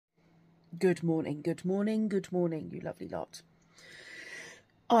Good morning, good morning, good morning, you lovely lot.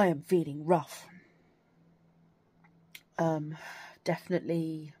 I am feeling rough.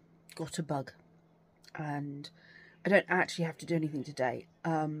 Definitely got a bug, and I don't actually have to do anything today.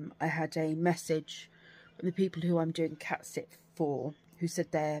 I had a message from the people who I'm doing cat sit for, who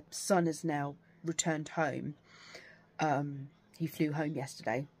said their son has now returned home. He flew home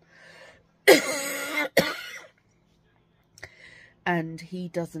yesterday. And he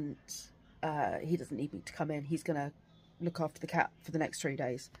doesn't need me to come in. He's gonna look after the cat for the next 3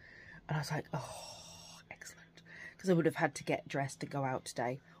 days. And I was like, oh, excellent, because I would have had to get dressed and go out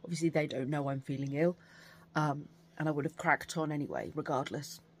today. Obviously they don't know I'm feeling ill, and I would have cracked on anyway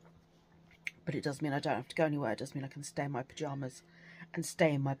regardless. But it does mean I don't have to go anywhere. It does mean I can stay in my pajamas and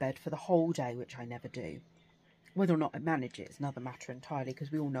stay in my bed for the whole day, which I never do. Whether or not I manage it is another matter entirely,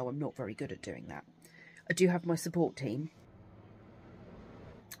 because we all know I'm not very good at doing that. I do have my support team.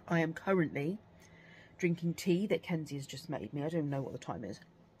 I am currently drinking tea that Kenzie has just made me. I don't even know what the time is.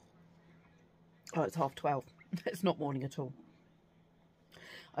 Oh, it's 12:30. It's not morning at all.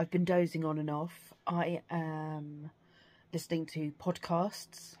 I've been dozing on and off. I am listening to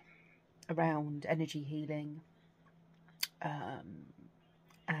podcasts around energy healing,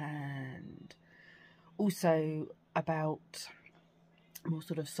 and also about more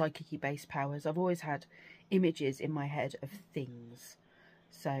sort of psychic-y based powers. I've always had images in my head of things.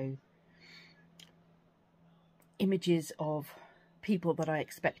 So, images of people that I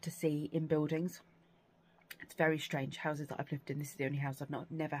expect to see in buildings. It's very strange. Houses that I've lived in, this is the only house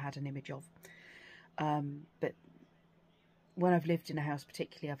I've never had an image of. But when I've lived in a house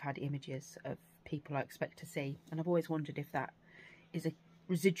particularly, I've had images of people I expect to see. And I've always wondered if that is a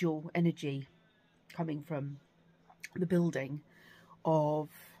residual energy coming from the building of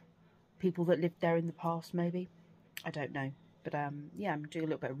people that lived there in the past, maybe. I don't know. But yeah, I'm doing a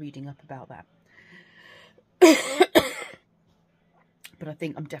little bit of reading up about that. But I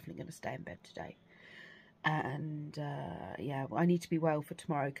think I'm definitely going to stay in bed today. And yeah, I need to be well for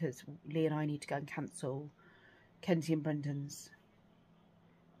tomorrow, because Lee and I need to go and cancel Kenzie and Brendan's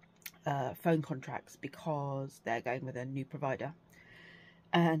phone contracts, because they're going with a new provider.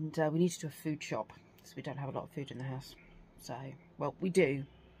 And we need to do a food shop, so we don't have a lot of food in the house. So, well, we do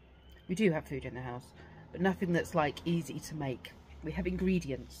have food in the house, but nothing that's like easy to make. We have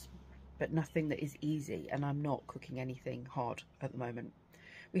ingredients, but nothing that is easy, and I'm not cooking anything hard at the moment.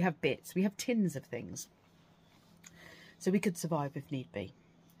 We have bits, we have tins of things, so we could survive if need be.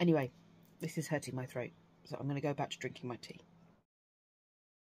 Anyway, this is hurting my throat, so I'm going to go back to drinking my tea.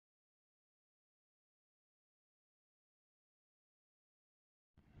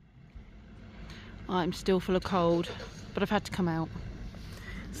 I'm still full of cold, but I've had to come out.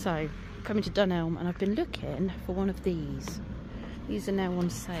 So, coming to Dunelm, and I've been looking for one of these. These are now on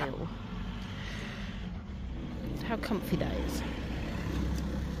sale. How comfy that is.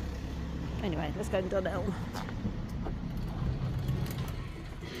 Anyway, let's go to Dunelm.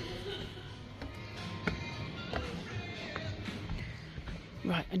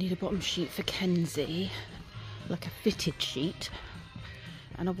 Right, I need a bottom sheet for Kenzie, like a fitted sheet,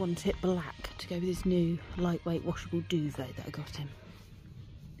 and I want it black to go with this new lightweight washable duvet that I got him.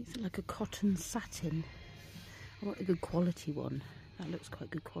 It's like a cotton satin. I want a good quality one. That looks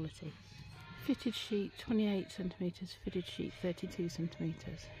quite good quality. Fitted sheet 28 centimetres, fitted sheet 32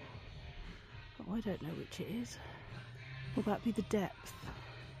 centimetres. Oh, I don't know which it is. Will that be the depth?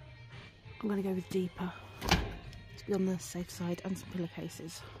 I'm going to go with deeper to be on the safe side, and some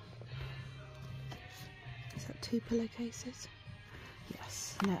pillowcases. Is that 2 pillowcases?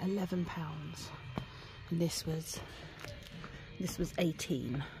 Yes, and they're £11, and this was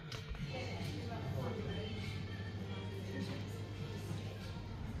 18.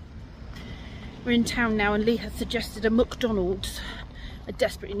 We're in town now, and Lee has suggested a McDonald's. I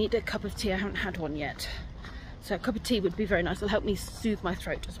desperately need a cup of tea. I haven't had one yet, so a cup of tea would be very nice. It'll help me soothe my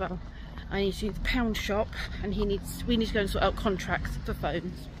throat as well. I need to do the pound shop, and we need to go and sort out contracts for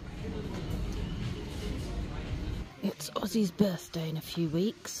phones. It's Ozzy's birthday in a few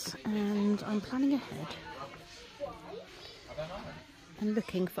weeks, and I'm planning ahead and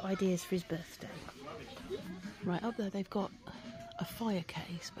looking for ideas for his birthday. Right up there they've got a fire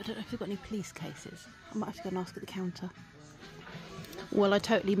case, but I don't know if they've got any police cases. I might have to go and ask at the counter. Well, I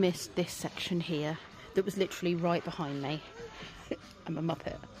totally missed this section here that was literally right behind me. I'm a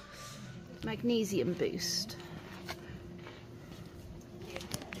muppet. Magnesium boost.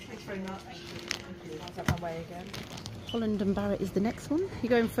 Thanks very much. I'll get my way again. Holland and Barrett is the next one. You're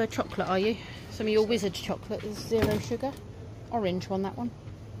going for chocolate, are you? Some of your Wizard chocolate is 0 sugar. Orange one, that one.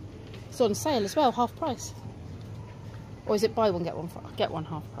 It's on sale as well, half price. Or is it buy one, get one half price? Get one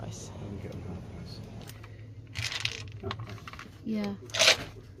half price. Yeah.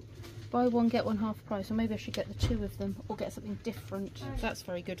 Buy one, get one half price. Or maybe I should get the two of them, or get something different. That's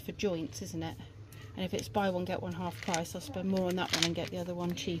very good for joints, isn't it? And if it's buy one, get one half price, I'll spend more on that one and get the other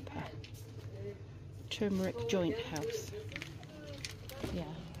one cheaper. Turmeric joint house. Yeah.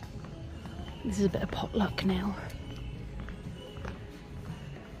 This is a bit of potluck now.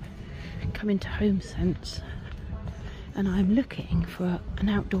 Coming to Home Sense, and I'm looking for an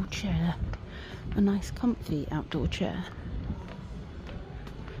outdoor chair. A nice comfy outdoor chair.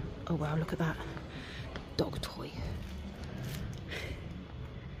 Oh wow, look at that dog toy.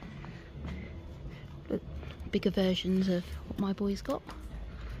 Look, bigger versions of what my boy's got.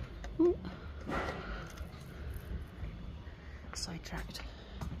 Ooh. Sidetracked.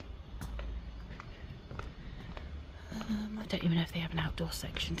 I don't even know if they have an outdoor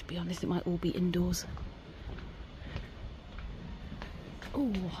section, to be honest. It might all be indoors.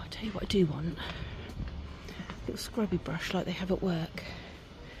 Oh, I'll tell you what I do want. A little scrubby brush like they have at work.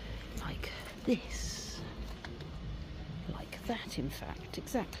 Like this. Like that, in fact.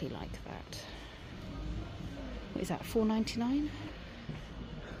 Exactly like that. What is that, $4.99?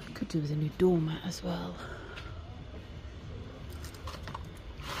 Could do with a new doormat as well.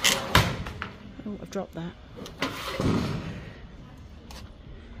 Oh, I've dropped that.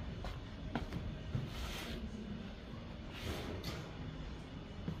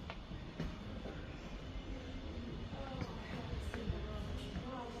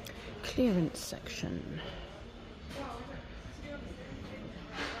 Clearance section.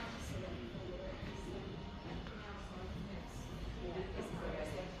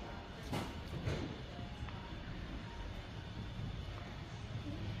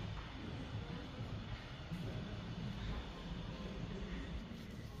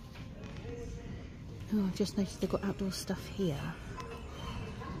 Oh, I've just noticed they've got outdoor stuff here.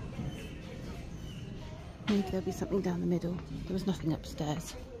 Maybe there'll be something down the middle. There was nothing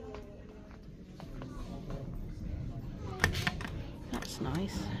upstairs. That's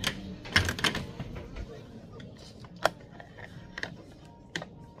nice.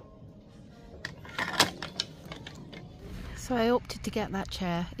 So I opted to get that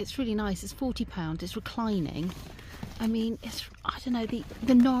chair. It's really nice. It's £40. It's reclining. I mean, it's, I don't know,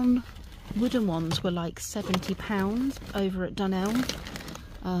 the non-wooden ones were like £70 over at Dunelm.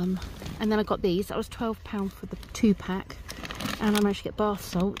 And then I got these. That was £12 for the 2-pack. And I managed to get bath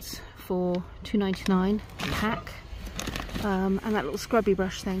salts for $2.99 a pack. And that little scrubby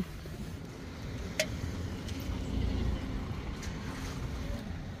brush thing.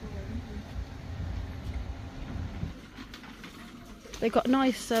 They got a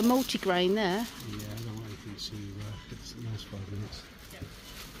nice multi-grain there. Yeah, I don't want anything to it's a nice 5 minutes.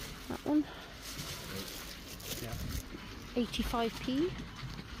 That one. Yeah. 85p.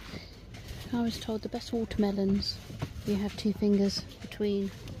 I was told the best watermelons, you have 2 fingers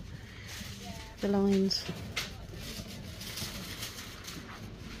between the lines.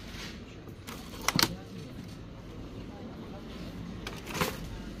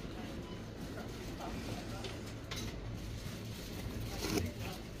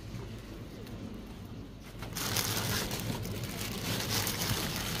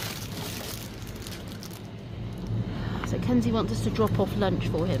 So Kenzie wants us to drop off lunch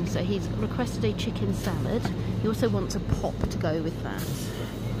for him, so he's requested a chicken salad. He also wants a pop to go with that.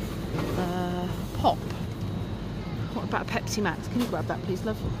 Pop. What about a Pepsi Max? Can you grab that, please,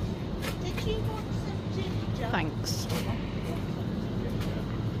 love? Did you want some ginger? Thanks.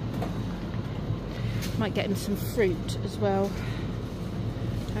 Might get him some fruit as well.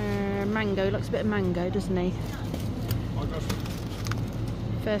 Mango, likes a bit of mango, doesn't he?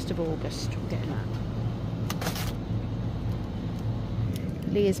 1st of August, we're getting that.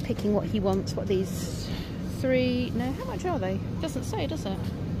 Leah's picking what he wants. What, these 3? No, how much are they? Doesn't say, does it?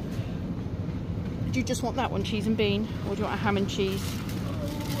 Do you just want that one, cheese and bean, or do you want a ham and cheese?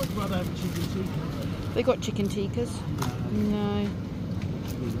 Oh, I'd rather have a chicken tikka. They got chicken tikkas? No.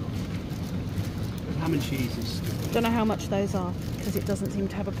 Ham and cheese is good. Don't know how much those are because it doesn't seem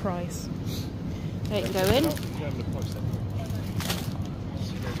to have a price. There you go in.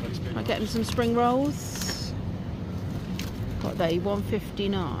 I'll get him some spring rolls. What are they?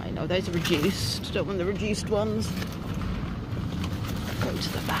 $1.59. Oh, those are reduced. Don't want the reduced ones. Go to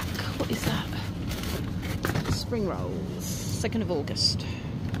the back. What is that? Spring rolls. 2nd of August.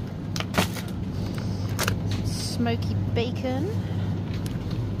 Smoky bacon.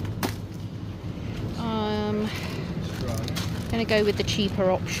 Gonna go with the cheaper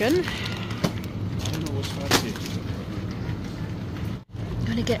option. I don't know what's fancy.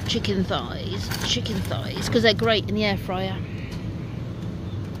 Gonna to get chicken thighs, because they're great in the air fryer.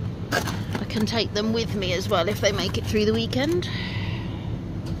 I can take them with me as well if they make it through the weekend.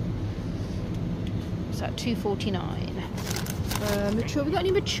 What's that, $2.49. Mature, we got any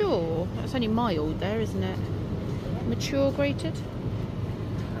mature? That's only mild there, isn't it? Mature grated?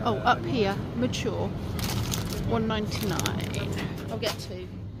 Oh, up here, mature, $1.99. I'll get two.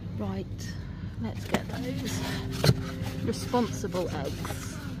 Right, let's get those responsible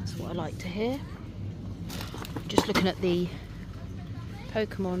eggs. That's what I like to hear. Just looking at the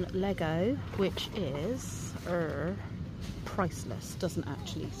Pokemon Lego, which is priceless. Doesn't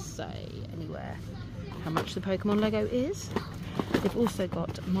actually say anywhere how much the Pokemon Lego is. They've also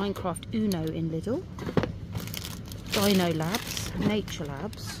got Minecraft Uno in Lidl, Dino Labs, Nature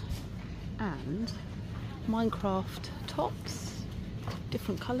Labs, and Minecraft tops,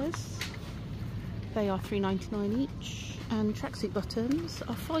 different colours. They are $3.99 each, and tracksuit buttons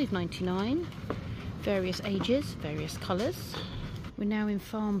are $5.99. Various ages, various colours. We're now in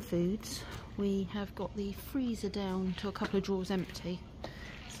farm foods. We have got the freezer down to a couple of drawers empty,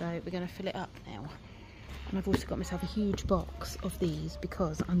 so we're going to fill it up now. And I've also got myself a huge box of these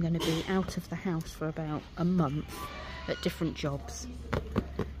because I'm going to be out of the house for about a month at different jobs,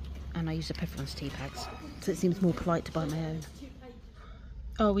 and I use up everyone's tea bags, so it seems more polite to buy my own.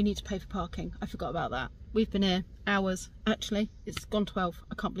 Oh, we need to pay for parking. I forgot about that. We've been here hours. Actually, it's gone 12.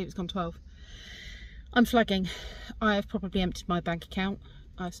 I can't believe it's gone 12. I'm flagging. I have probably emptied my bank account.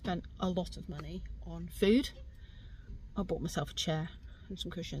 I've spent a lot of money on food. I bought myself a chair and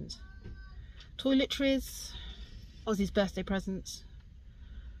some cushions. Toiletries, Ozzy's birthday presents.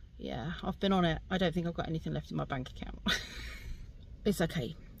 Yeah, I've been on it. I don't think I've got anything left in my bank account. It's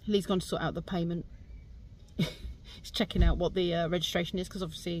okay. Lee's gone to sort out the payment. He's checking out what the registration is, because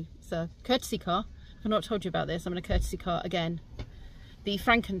obviously it's a courtesy car. I've not told you about this. I'm in a courtesy car again. The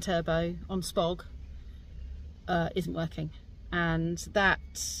Franken Turbo on Spog isn't working, and that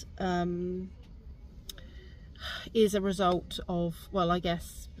is a result of, well, I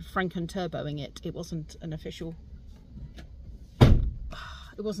guess Franken Turboing it. It wasn't an official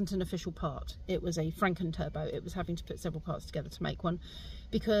part. It was a Franken Turbo. It was having to put several parts together to make one,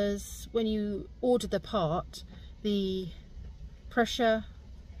 because when you order the part, the pressure,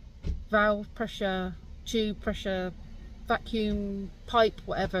 valve pressure, tube pressure, vacuum pipe,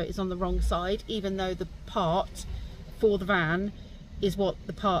 whatever, is on the wrong side, even though the part for the van is what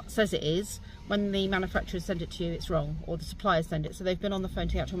the part says it is. When the manufacturers send it to you, it's wrong, or the suppliers send it. So they've been on the phone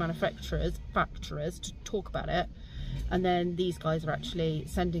to the actual manufacturers to talk about it, and then these guys are actually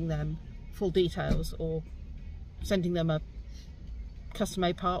sending them full details, or sending them a custom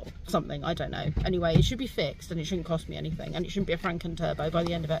made part or something, I don't know. Anyway, it should be fixed and it shouldn't cost me anything, and it shouldn't be a Franken Turbo by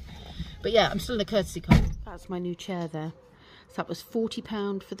the end of it. But yeah, I'm still in a courtesy car. That's my new chair there. So that was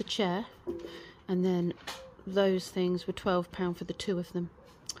 £40 for the chair, and then those things were £12 for the two of them.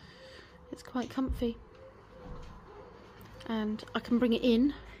 It's quite comfy, and I can bring it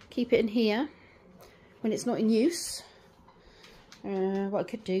in, keep it in here when it's not in use. What I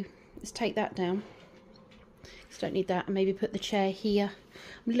could do is take that down, because I don't need that, and maybe put the chair here.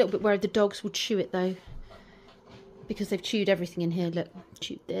 I'm a little bit worried the dogs will chew it though, because they've chewed everything in here. Look,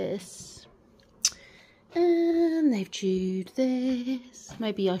 chewed this, and they've chewed this.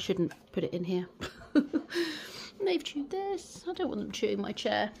 Maybe I shouldn't put it in here. They've chewed this. I don't want them chewing my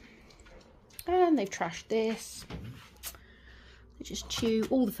chair. And they've trashed this. They just chew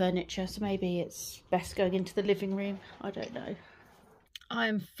all the furniture, so maybe it's best going into the living room. I don't know. I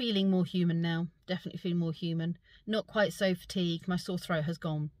am feeling more human now. Definitely feeling more human. Not quite so fatigued. My sore throat has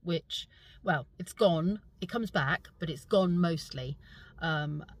gone, which, well, it's gone. It comes back, but it's gone mostly.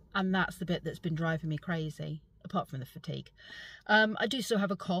 And that's the bit that's been driving me crazy, apart from the fatigue. I do still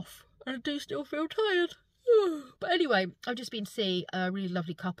have a cough, and I do still feel tired. But anyway, I've just been to see a really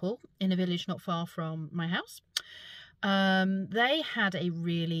lovely couple in a village not far from my house. They had a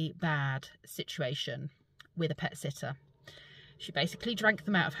really bad situation with a pet sitter. She basically drank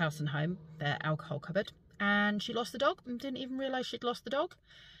them out of house and home, their alcohol cupboard, and she lost the dog and didn't even realise she'd lost the dog.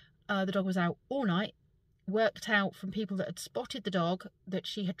 The dog was out all night. Worked out from people that had spotted the dog that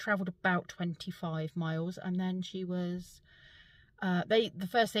she had travelled about 25 miles, and then she was... the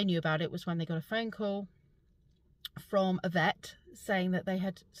first they knew about it was when they got a phone call from a vet saying that they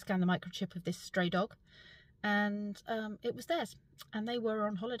had scanned the microchip of this stray dog, and it was theirs, and they were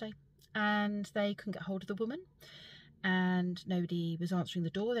on holiday, and they couldn't get hold of the woman, and nobody was answering the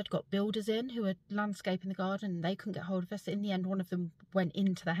door. They'd got builders in who were landscaping the garden, and they couldn't get hold of us. In the end, one of them went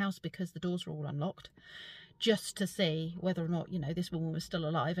into the house because the doors were all unlocked, just to see whether or not, you know, this woman was still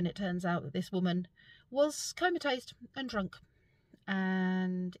alive. And it turns out that this woman was comatose and drunk,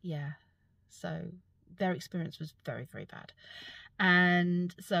 And yeah, so their experience was very, very bad.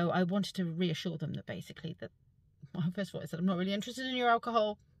 And so I wanted to reassure them that basically that, well, first of all, I said, I'm not really interested in your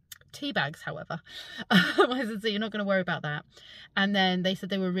alcohol. Tea bags, however. I said, so you're not going to worry about that. And then they said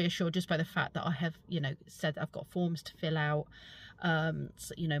they were reassured just by the fact that I have, you know, said I've got forms to fill out,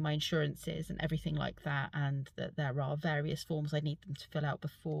 so, you know, my insurances and everything like that, and that there are various forms I need them to fill out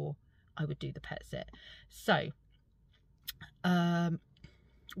before I would do the pet sit. So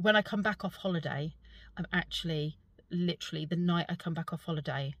when I come back off holiday, I'm actually literally the night I come back off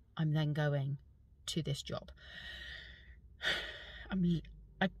holiday, I'm then going to this job.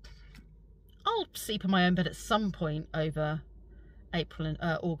 I'll sleep in my own bed at some point over April and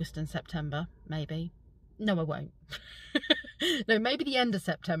August and September, maybe. No, I won't. No, maybe the end of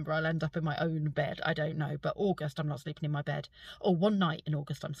September I'll end up in my own bed. I don't know. But August, I'm not sleeping in my bed. Or one night in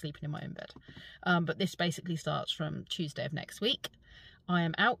August, I'm sleeping in my own bed. But this basically starts from Tuesday of next week. I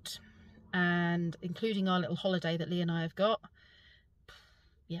am out, and including our little holiday that Lee and I have got.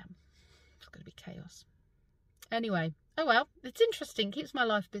 Yeah, it's going to be chaos. Anyway, oh well, it's interesting. Keeps my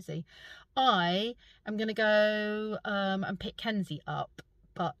life busy. I am going to go and pick Kenzie up,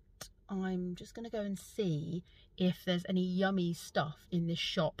 but I'm just going to go and see if there's any yummy stuff in this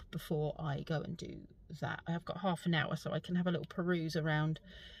shop before I go and do that. I have got half an hour, so I can have a little peruse around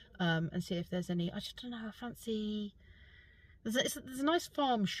and see if there's any. I just don't know. I fancy. There's a nice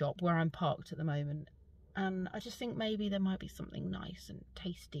farm shop where I'm parked at the moment, and I just think maybe there might be something nice and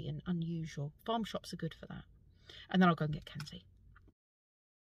tasty and unusual. Farm shops are good for that. And then I'll go and get Kenzie.